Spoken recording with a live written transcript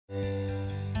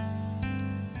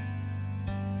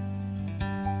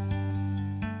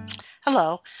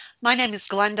Hello, my name is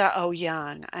Glenda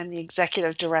Eoyang. I'm the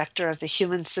Executive Director of the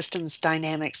Human Systems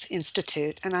Dynamics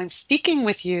Institute, and I'm speaking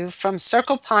with you from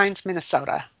Circle Pines,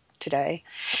 Minnesota today.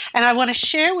 And I want to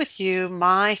share with you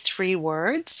my three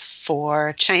words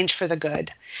for change for the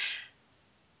good.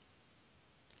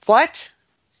 What?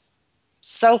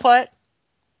 So what?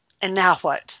 And now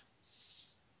what?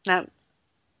 Now,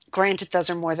 granted,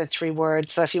 those are more than three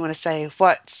words, so if you want to say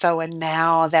what, so, and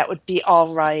now, that would be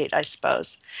all right, I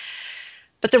suppose.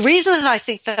 But the reason that I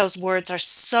think those words are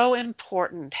so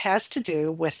important has to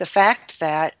do with the fact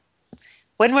that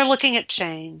when we're looking at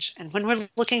change and when we're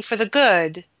looking for the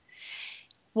good,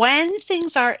 when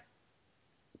things are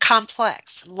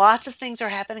complex, lots of things are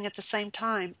happening at the same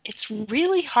time, it's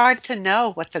really hard to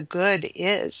know what the good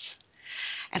is.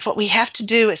 And what we have to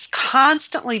do is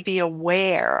constantly be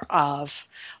aware of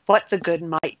what the good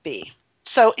might be.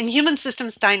 So in human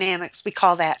systems dynamics, we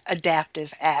call that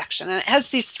adaptive action. And it has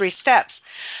these three steps.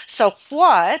 So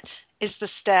what is the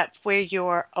step where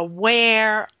you're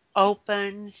aware,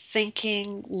 open,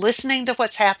 thinking, listening to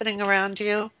what's happening around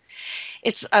you?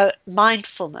 It's a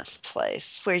mindfulness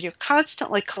place where you're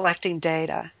constantly collecting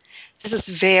data. This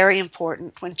is very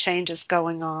important when change is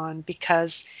going on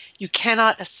because you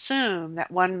cannot assume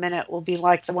that 1 minute will be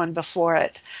like the one before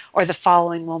it or the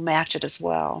following will match it as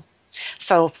well.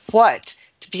 So, what?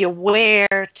 To be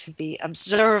aware, to be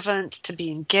observant, to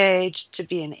be engaged, to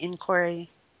be in inquiry.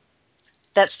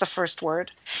 That's the first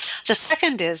word. The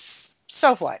second is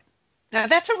so what? Now,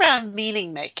 that's around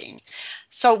meaning making.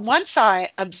 So, once I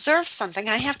observe something,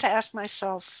 I have to ask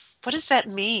myself, what does that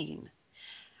mean?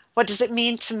 What does it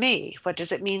mean to me? What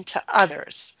does it mean to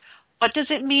others? What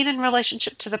does it mean in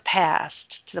relationship to the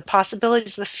past, to the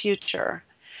possibilities of the future,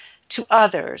 to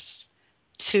others,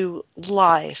 to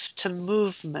life, to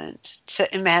movement,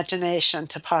 to imagination,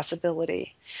 to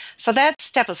possibility? So that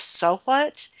step of so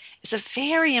what is a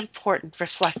very important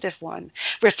reflective one,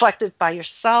 reflected by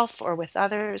yourself or with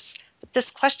others. But this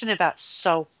question about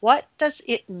so what does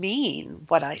it mean,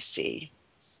 what I see?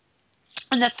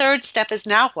 And the third step is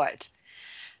now what?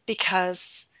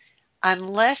 Because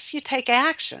unless you take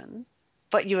action,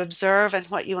 what you observe and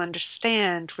what you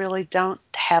understand really don't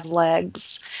have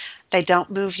legs. They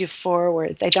don't move you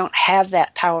forward. They don't have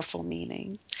that powerful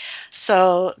meaning.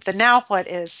 So the now what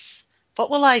is,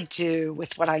 what will I do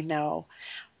with what I know?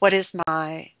 What is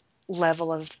my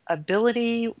level of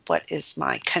ability? What is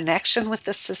my connection with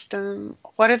the system?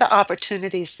 What are the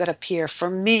opportunities that appear for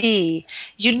me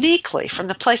uniquely from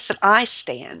the place that I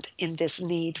stand in this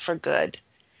need for good?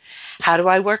 How do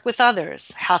I work with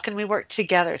others? How can we work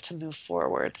together to move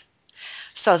forward?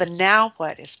 So the now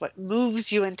what is what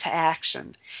moves you into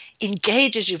action,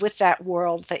 engages you with that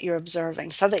world that you're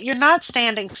observing so that you're not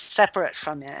standing separate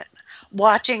from it,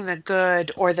 watching the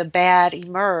good or the bad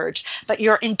emerge, but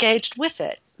you're engaged with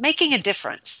it, making a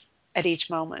difference at each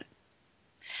moment.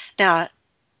 Now,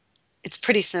 it's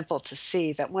pretty simple to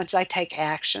see that once I take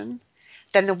action,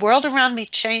 then the world around me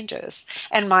changes.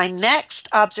 And my next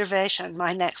observation,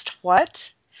 my next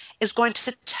what, is going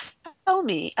to tell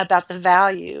me about the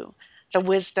value, the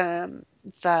wisdom,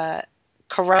 the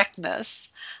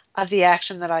correctness of the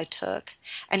action that I took.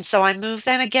 And so I move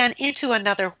then again into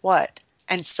another what,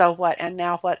 and so what, and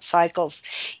now what cycles,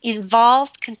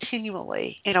 involved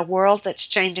continually in a world that's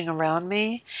changing around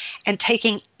me and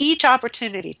taking each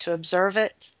opportunity to observe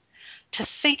it, to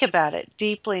think about it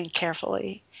deeply and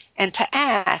carefully, and to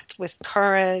act with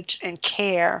courage and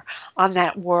care on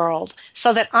that world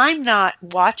so that I'm not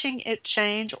watching it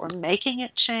change or making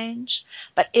it change,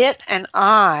 but it and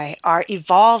I are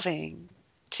evolving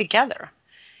together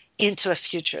into a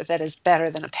future that is better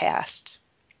than a past.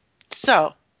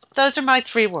 So, those are my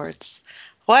three words: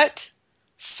 what,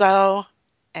 so,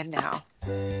 and now.